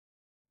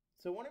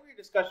So one of your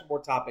discussion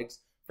board topics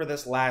for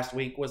this last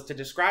week was to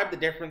describe the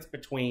difference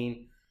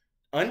between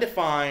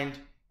undefined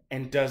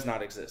and does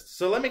not exist.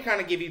 So let me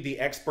kind of give you the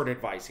expert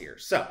advice here.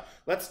 So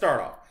let's start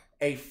off.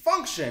 A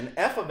function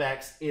f of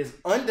x is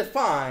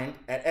undefined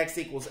at x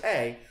equals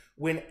a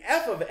when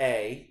f of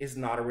a is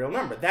not a real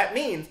number. That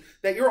means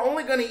that you're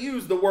only going to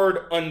use the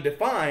word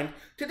undefined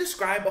to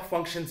describe a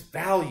function's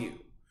value.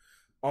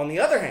 On the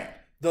other hand,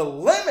 the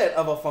limit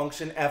of a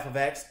function f of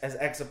x as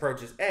x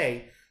approaches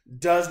a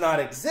does not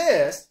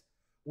exist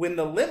when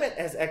the limit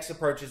as x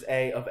approaches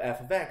a of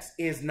f of x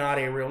is not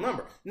a real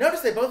number.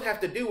 Notice they both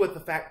have to do with the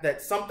fact that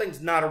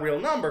something's not a real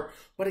number,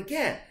 but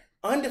again,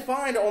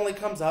 undefined only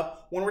comes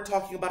up when we're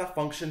talking about a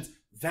function's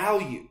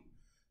value.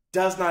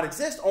 Does not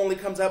exist only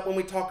comes up when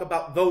we talk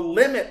about the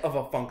limit of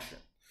a function.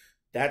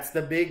 That's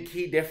the big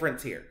key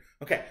difference here.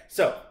 Okay,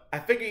 so I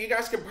figure you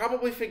guys can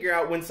probably figure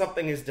out when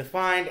something is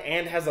defined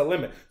and has a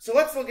limit. So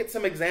let's look at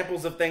some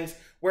examples of things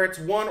where it's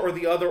one or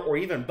the other or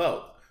even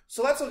both.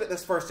 So let's look at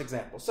this first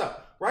example. So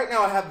right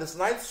now I have this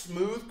nice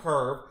smooth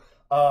curve.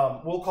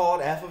 We'll call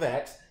it f of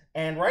x.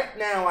 And right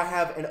now I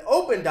have an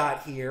open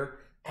dot here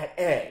at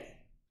a.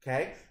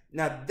 Okay.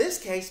 Now this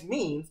case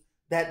means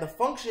that the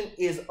function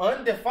is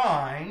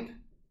undefined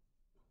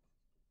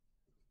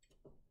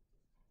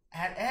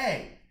at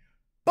a.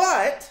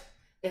 But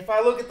if I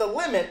look at the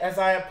limit as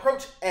I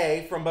approach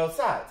a from both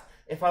sides,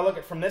 if I look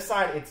at from this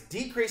side, it's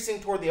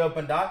decreasing toward the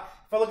open dot.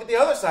 If I look at the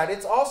other side,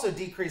 it's also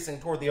decreasing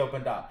toward the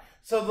open dot.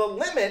 So the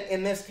limit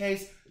in this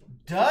case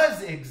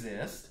does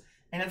exist,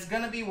 and it's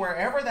going to be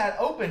wherever that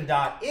open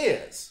dot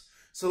is.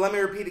 So let me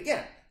repeat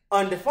again.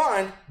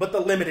 Undefined, but the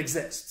limit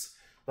exists.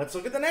 Let's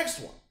look at the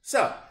next one.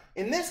 So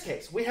in this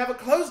case, we have a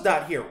closed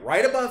dot here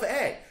right above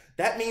a.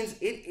 That means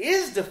it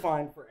is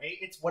defined for a.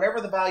 It's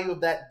whatever the value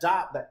of that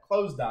dot, that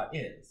closed dot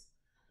is.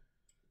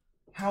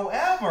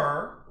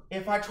 However,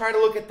 if I try to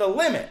look at the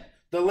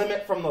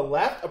limit from the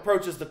left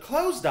approaches the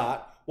closed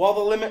dot, while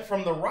the limit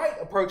from the right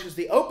approaches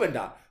the open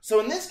dot. So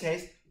in this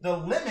case, the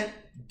limit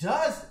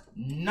does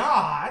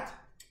not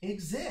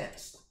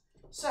exist.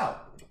 So,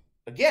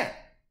 again,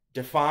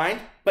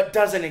 defined, but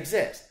doesn't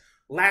exist.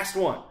 Last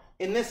one.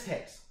 In this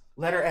case,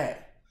 letter A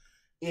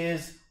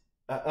is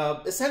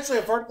essentially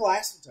a vertical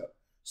asymptote.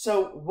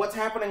 So what's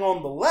happening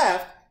on the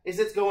left is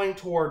it's going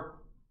toward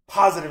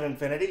positive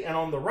infinity, and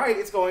on the right,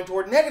 it's going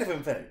toward negative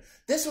infinity.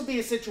 This would be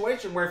a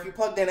situation where if you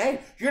plugged in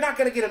A, you're not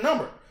going to get a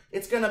number.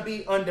 It's going to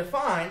be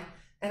undefined,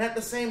 and at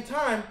the same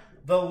time,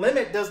 the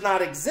limit does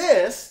not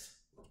exist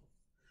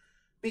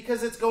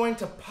because it's going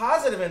to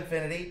positive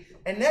infinity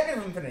and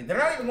negative infinity. They're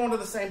not even going to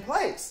the same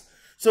place.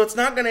 So it's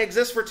not going to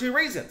exist for two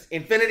reasons.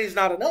 Infinity is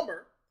not a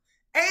number,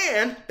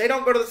 and they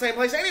don't go to the same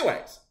place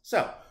anyways.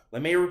 So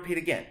let me repeat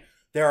again.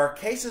 There are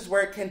cases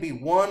where it can be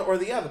one or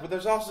the other, but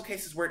there's also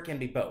cases where it can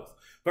be both.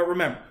 But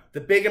remember,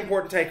 the big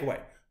important takeaway,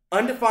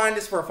 undefined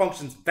is for a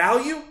function's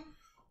value,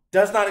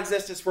 does not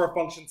exist is for a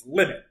function's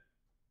limit.